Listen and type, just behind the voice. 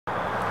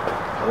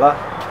Hello?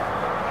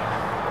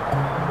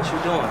 What you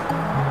doing?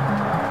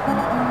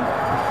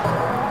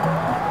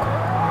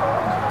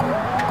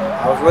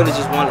 I was really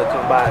just wanting to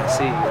come by and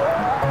see you.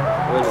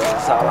 Really,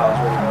 that's all I was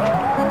really wanting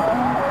to do.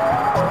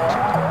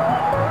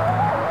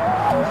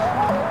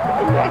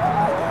 Why you acting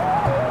like that?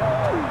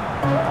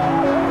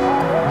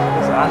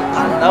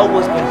 I know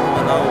what's been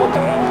going on with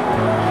me.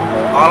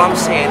 All I'm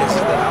saying is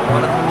that I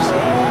want to come see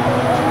you.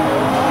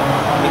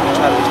 We can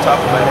try to just talk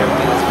about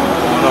everything that's been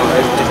going on.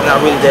 It's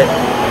not really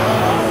that.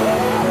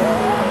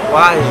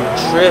 Why is you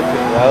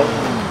tripping, yo?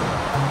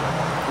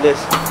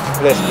 Listen.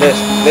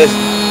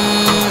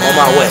 On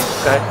my way,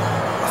 okay?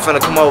 I'm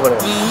finna come over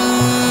there.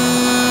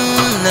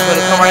 I'm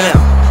finna come right now.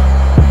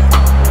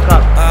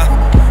 Come.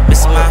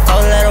 This is my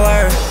four-letter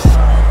word.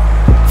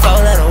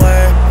 Four-letter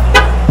word.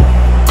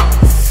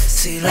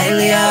 See,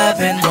 lately I've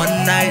been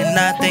one night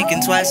not thinking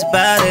twice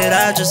about it.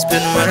 I've just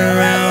been running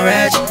around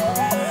ratchet.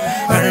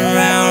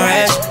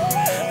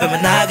 Been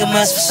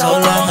monogamous for so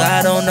long,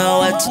 I don't know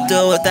what to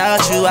do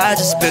without you. I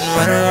just been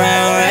running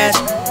around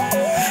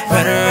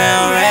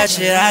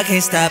ratchet. I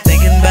can't stop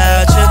thinking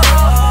about you.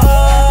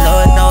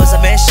 Lord knows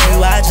I miss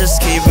you. I just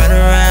keep running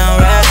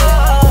around ratchet.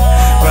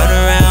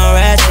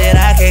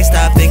 I can't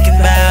stop thinking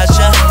about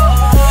you.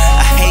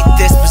 I hate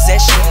this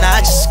possession.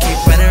 I just keep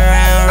running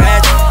around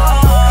ratchet.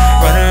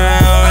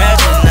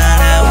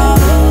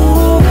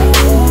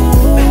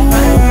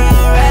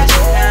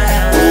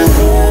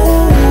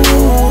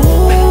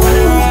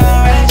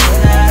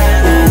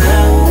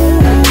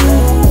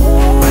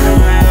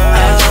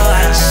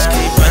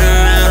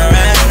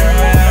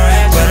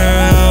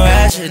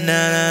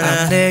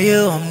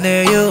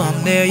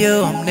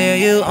 I'm near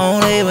you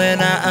only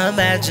when I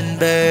imagine,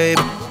 babe.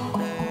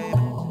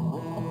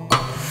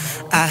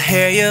 I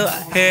hear you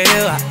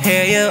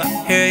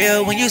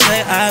when you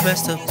say I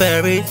messed up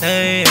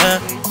everything, yeah.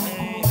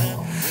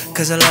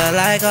 Cause a love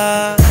like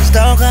ours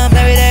don't come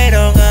every day,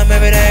 don't come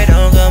every day,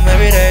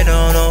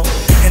 no.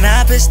 And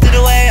I pissed it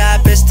away, I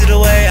pushed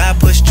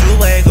you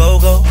away,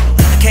 go.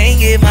 I can't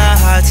give my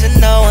heart to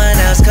no one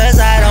else, cause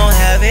I don't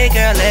have it,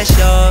 girl, it's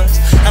yours.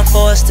 I'm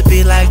forced to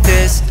be like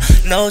this,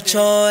 no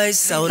choice.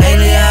 So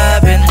lately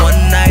I've been one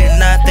night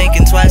not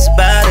thinking twice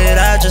about it.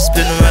 I've just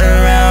been running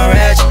around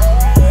ratchet.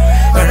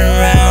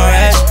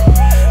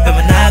 Been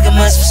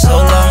monogamous for so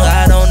long,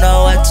 I don't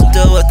know what to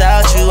do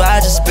without you.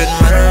 I just been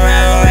running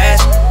around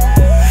ratchet.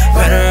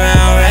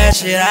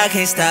 I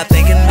can't stop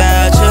thinking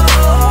about you.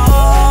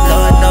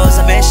 Lord knows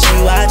I miss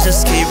you. I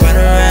just keep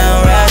running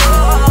around ratchet.